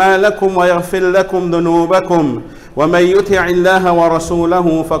أعمالكم ويغفر لكم ذنوبكم، ومن يطع الله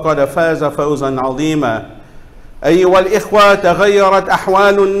ورسوله فقد فاز فوزا عظيما. أيها الإخوة، تغيرت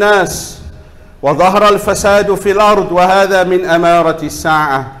أحوال الناس وظهر الفساد في الأرض، وهذا من أمارة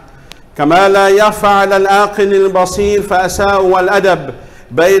الساعة. كما لا يخفى على العاقل البصير فأساءوا الأدب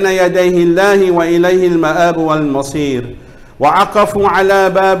بين يديه الله وإليه المآب والمصير، وعقفوا على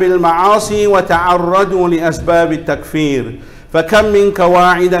باب المعاصي وتعرضوا لأسباب التكفير. فكم من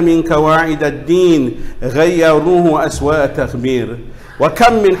قواعد الدين غيروه أسواء التخبير،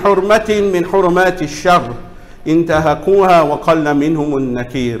 وكم من حرمة من حرمات الشر انتهكوها وقل منهم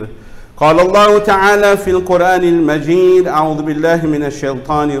النكير. قال الله تعالى في القرآن المجيد: أعوذ بالله من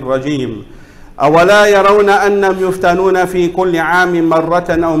الشيطان الرجيم: أولا يرون أنهم يفتنون في كل عام مرة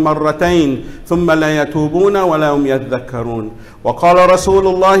أو مرتين ثم لا يتوبون ولا هم يذكرون. وقال رسول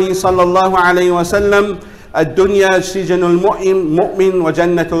الله صلى الله عليه وسلم: الدنيا سجن المؤمن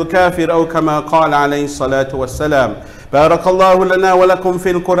وجنة الكافر، أو كما قال عليه الصلاة والسلام. بارك الله لنا ولكم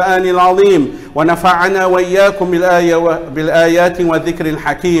في القرآن العظيم، ونفعنا وإياكم بالآيات والذكر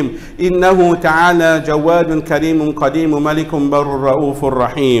الحكيم، إنه تعالى جواد كريم قديم ملك بر رؤوف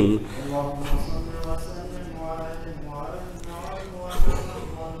رحيم.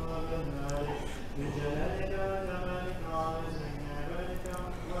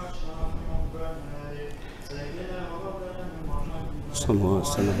 صلى الله عليه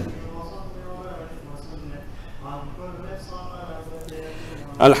وسلم.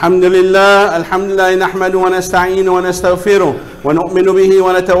 الحمد لله نحمده ونستعينه ونستغفره ونؤمن به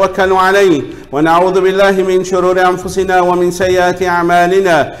ونتوكل عليه، ونعوذ بالله من شرور أنفسنا ومن سيئات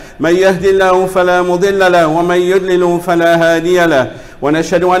أعمالنا، من يهد الله فلا مضل له ومن يضلل فلا هادي له،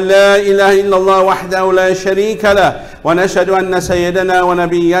 ونشهد أن لا إله إلا الله وحده لا شريك له، ونشهد أن سيدنا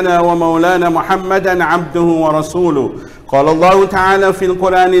ونبينا ومولانا محمدا عبده ورسوله. قال الله تعالى في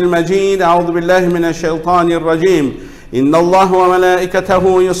القرآن المجيد: أعوذ بالله من الشيطان الرجيم: إن الله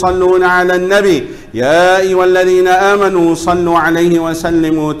وملائكته يصلون على النبي يا أيها الذين آمنوا صلوا عليه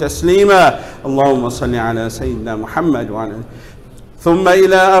وسلموا تسليما. اللهم صل على سيدنا محمد وعلى ثم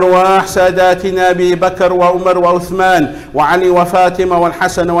إلى أرواح ساداتنا أبي بكر وعمر وعثمان وعلي وفاطمة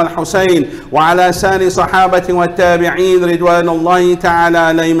والحسن والحسين، وعلى سائر صحابة والتابعين رضوان الله تعالى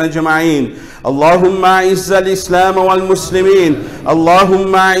عليهم أجمعين. اللهم أعز الإسلام والمسلمين،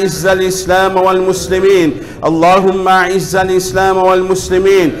 اللهم أعز الإسلام والمسلمين، اللهم أعز الإسلام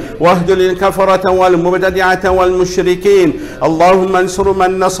والمسلمين، واهدل الكفرة والمبتدعة والمشركين. اللهم انصر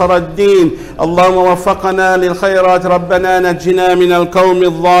من نصر الدين. اللهم وفقنا للخيرات. ربنا نجنا من القوم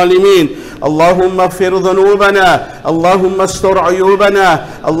الظالمين. اللهم اغفر ذنوبنا، اللهم استر عيوبنا،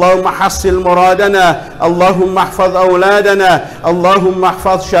 اللهم حصل مرادنا، اللهم احفظ أولادنا، اللهم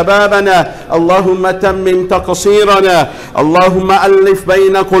احفظ شبابنا، اللهم تمم تقصيرنا، اللهم ألف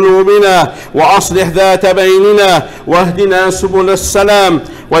بين قلوبنا وأصلح ذات بيننا، واهدنا سبل السلام،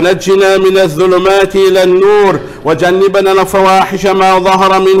 ونجنا من الظلمات إلى النور، وجنبنا الفواحش ما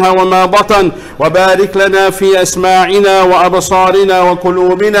ظهر منها وما بطن، وبارك لنا في أسماعنا وأبصارنا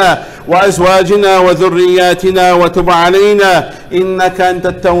وقلوبنا وأزواجنا وذرياتنا، وتب علينا إنك أنت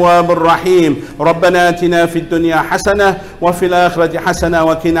التواب الرحيم. ربنا آتنا في الدنيا حسنة وفي الآخرة حسنة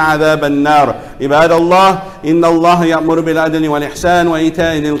وقنا عذاب النار. عباد الله، إن الله يأمر بالعدل والإحسان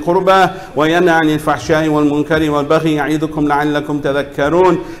وإيتاء ذي القربى وينهى عن الفحشاء والمنكر والبغي يعظكم لعلكم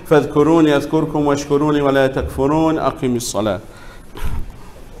تذكرون. فاذكروني أذكركم واشكروني ولا تكفرون. أقم الصلاة.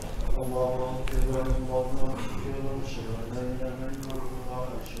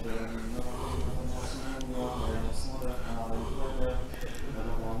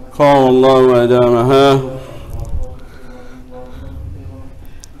 قال الله وأدامها.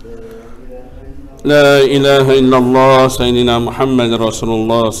 لا إله إلا الله سيدنا محمد رسول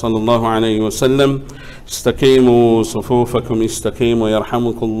الله صلى الله عليه وسلم. استقيموا صفوفكم، استقيموا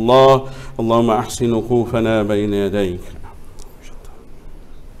يرحمكم الله. اللهم أحسن وقوفنا بين يديك.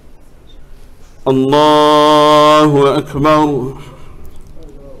 الله أكبر.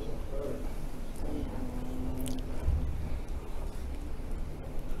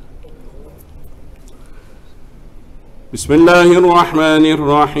 بسم الله الرحمن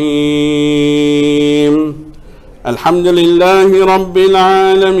الرحيم. الحمد لله رب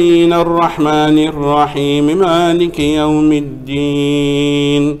العالمين الرحمن الرحيم مالك يوم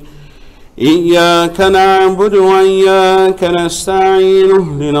الدين. إياك نعبد وإياك نستعين.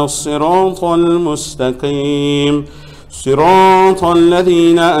 اهدنا الصراط المستقيم، صراط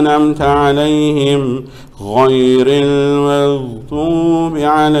الذين أنعمت عليهم غير المغضوب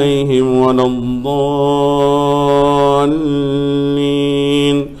عليهم ولا الضالين.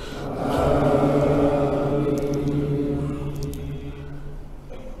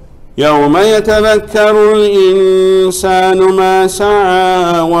 يوم يتذكر الإنسان ما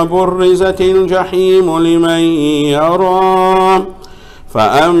سعى وبرزت الجحيم لمن يرى.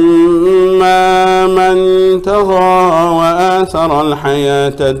 فأما من طغى وآثر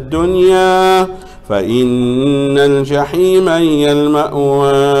الحياة الدنيا فإن الجحيم هي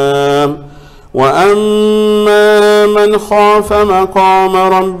المأوى. وأما من خاف مقام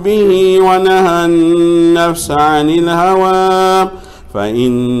ربه ونهى النفس عن الهوى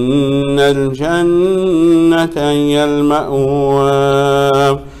فإن الجنة هي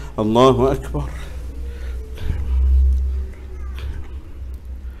المأوى. الله أكبر.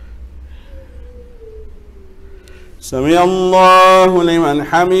 سمع الله لمن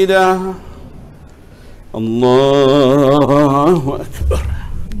حمده. الله أكبر.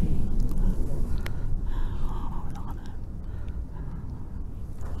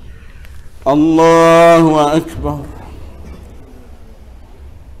 الله أكبر.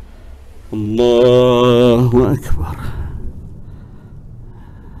 الله أكبر.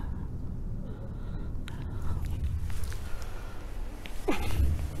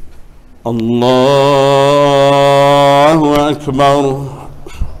 الله أكبر.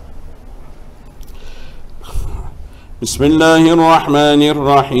 بسم الله الرحمن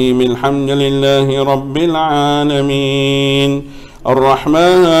الرحيم. الحمد لله رب العالمين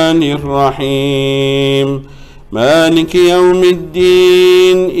الرحمن الرحيم مالك يوم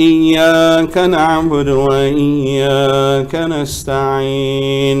الدين. إياك نعبد وإياك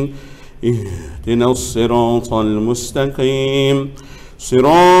نستعين. اهدنا الصراط المستقيم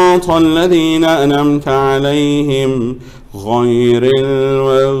صراط الذين أنعمت عليهم غير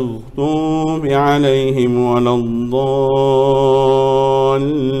المغضوب عليهم ولا الضالين.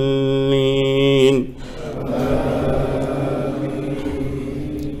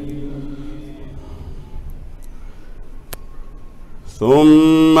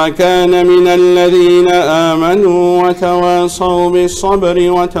 ثم كان من الذين آمنوا وتواصوا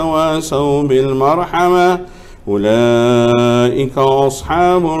بالصبر وتواصوا بالمرحمة أولئك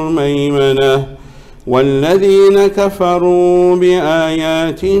أصحاب الميمنة والذين كفروا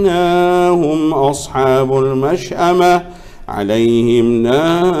بآياتنا هم أصحاب المشأمة عليهم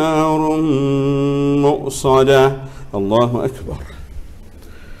نار مؤصدة. الله أكبر.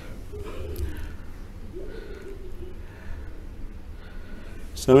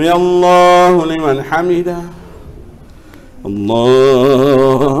 سمع الله لمن حمده.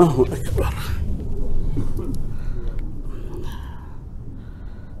 الله أكبر.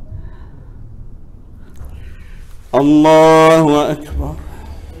 الله أكبر.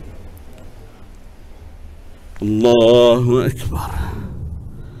 الله أكبر.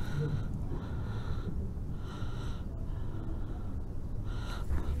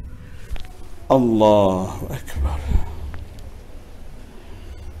 الله أكبر.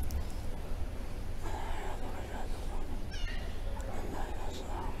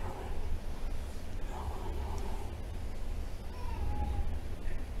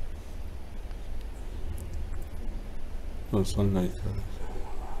 وصليت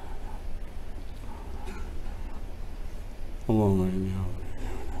اللهم إني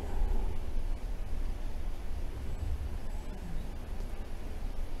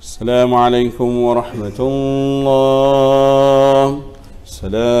السلام عليكم ورحمة الله.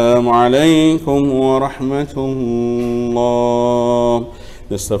 السلام عليكم ورحمة الله.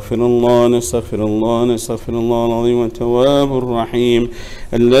 نستغفر الله نستغفر الله نستغفر الله العظيم التواب الرحيم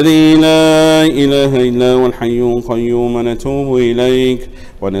الذي لا إله إلا هو الحي القيوم. نتوب إليك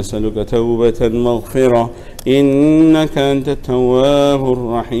ونسألك توبة مغفرة إنك أنت التواب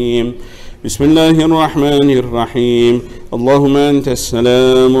الرحيم. بسم الله الرحمن الرحيم. اللهم أنت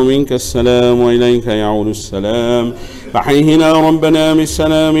السلام ومنك السلام وإليك يعود السلام. فحينا ربنا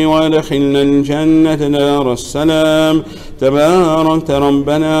بالسلام وادخلنا الجنة دار السلام. تباركت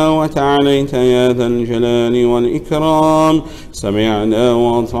ربنا وتعاليت يا ذا الجلال والإكرام. سمعنا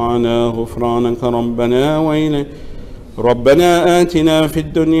وأطعنا غفرانك ربنا وإليك. ربنا آتنا في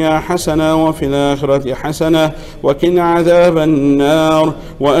الدنيا حسنة وفي الآخرة حسنة وقنا عذاب النار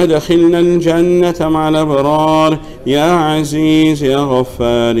وأدخلنا الجنة مع الأبرار يا عزيز يا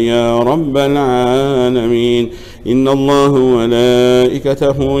غفار يا رب العالمين. إن الله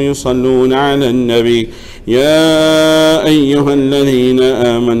وملائكته يصلون على النبي يا أيها الذين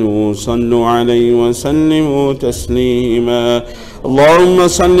آمنوا صلوا عليه وسلموا تسليما. اللهم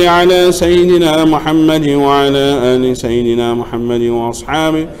صل على سيدنا محمد وعلى آل سيدنا محمد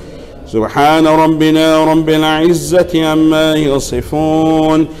وأصحابه. سبحان ربنا رب العزة عما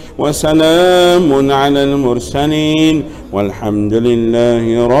يصفون وسلام على المرسلين والحمد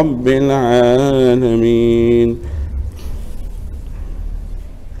لله رب العالمين.